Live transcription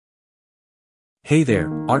Hey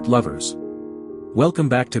there, art lovers! Welcome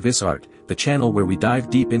back to This Art, the channel where we dive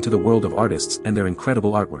deep into the world of artists and their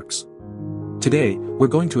incredible artworks. Today, we're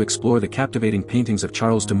going to explore the captivating paintings of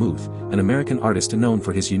Charles Demuth, an American artist known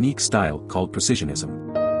for his unique style called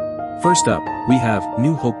Precisionism. First up, we have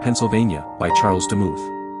New Hope, Pennsylvania, by Charles Demuth.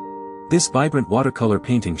 This vibrant watercolor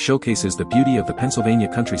painting showcases the beauty of the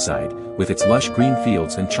Pennsylvania countryside, with its lush green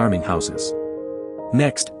fields and charming houses.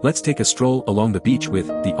 Next, let's take a stroll along the beach with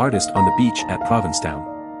The Artist on the Beach at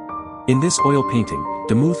Provincetown. In this oil painting,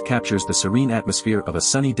 Demuth captures the serene atmosphere of a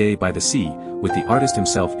sunny day by the sea, with the artist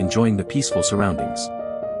himself enjoying the peaceful surroundings.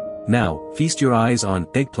 Now, feast your eyes on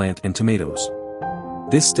Eggplant and Tomatoes.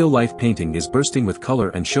 This still life painting is bursting with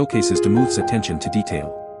color and showcases Demuth's attention to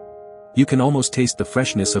detail. You can almost taste the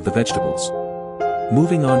freshness of the vegetables.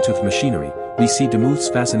 Moving on to the machinery, we see Demuth's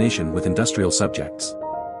fascination with industrial subjects.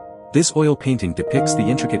 This oil painting depicts the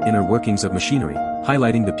intricate inner workings of machinery,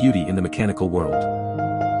 highlighting the beauty in the mechanical world.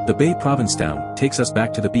 The Bay Provincetown takes us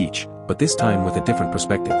back to the beach, but this time with a different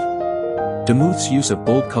perspective. Demuth's use of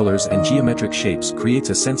bold colors and geometric shapes creates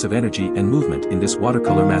a sense of energy and movement in this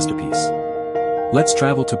watercolor masterpiece. Let's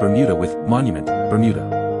travel to Bermuda with Monument,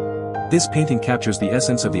 Bermuda. This painting captures the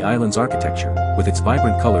essence of the island's architecture, with its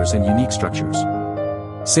vibrant colors and unique structures.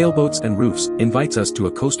 Sailboats and Roofs invites us to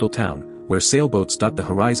a coastal town, where sailboats dot the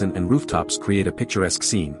horizon and rooftops create a picturesque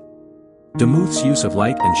scene. Demuth's use of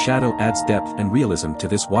light and shadow adds depth and realism to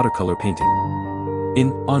this watercolor painting.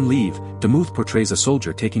 In On Leave, Demuth portrays a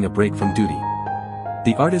soldier taking a break from duty.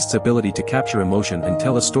 The artist's ability to capture emotion and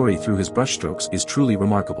tell a story through his brushstrokes is truly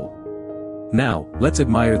remarkable. Now, let's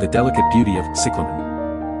admire the delicate beauty of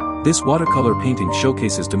Cyclamen. This watercolor painting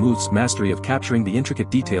showcases Demuth's mastery of capturing the intricate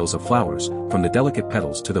details of flowers, from the delicate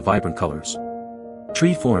petals to the vibrant colors.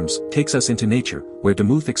 Tree Forms takes us into nature, where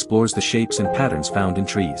Demuth explores the shapes and patterns found in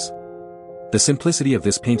trees. The simplicity of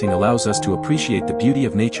this painting allows us to appreciate the beauty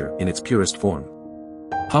of nature in its purest form.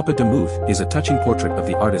 Papa Demuth is a touching portrait of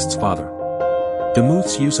the artist's father.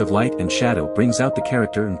 Demuth's use of light and shadow brings out the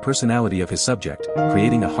character and personality of his subject,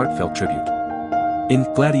 creating a heartfelt tribute. In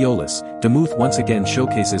Gladiolus, Demuth once again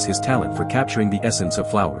showcases his talent for capturing the essence of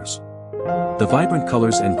flowers. The vibrant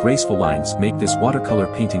colors and graceful lines make this watercolor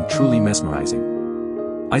painting truly mesmerizing.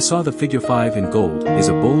 I Saw the Figure 5 in Gold is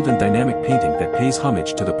a bold and dynamic painting that pays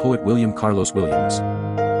homage to the poet William Carlos Williams.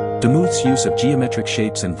 Demuth's use of geometric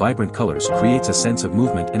shapes and vibrant colors creates a sense of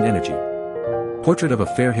movement and energy. Portrait of a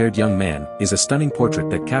Fair-Haired Young Man is a stunning portrait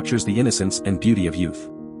that captures the innocence and beauty of youth.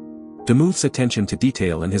 Demuth's attention to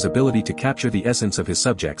detail and his ability to capture the essence of his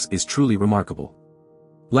subjects is truly remarkable.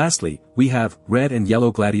 Lastly, we have Red and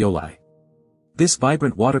Yellow Gladioli. This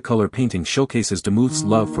vibrant watercolor painting showcases Demuth's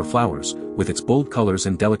love for flowers, with its bold colors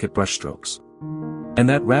and delicate brushstrokes. And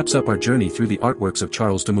that wraps up our journey through the artworks of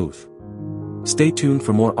Charles Demuth. Stay tuned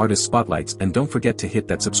for more artist spotlights and don't forget to hit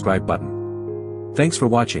that subscribe button. Thanks for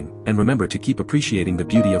watching, and remember to keep appreciating the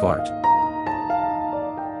beauty of art.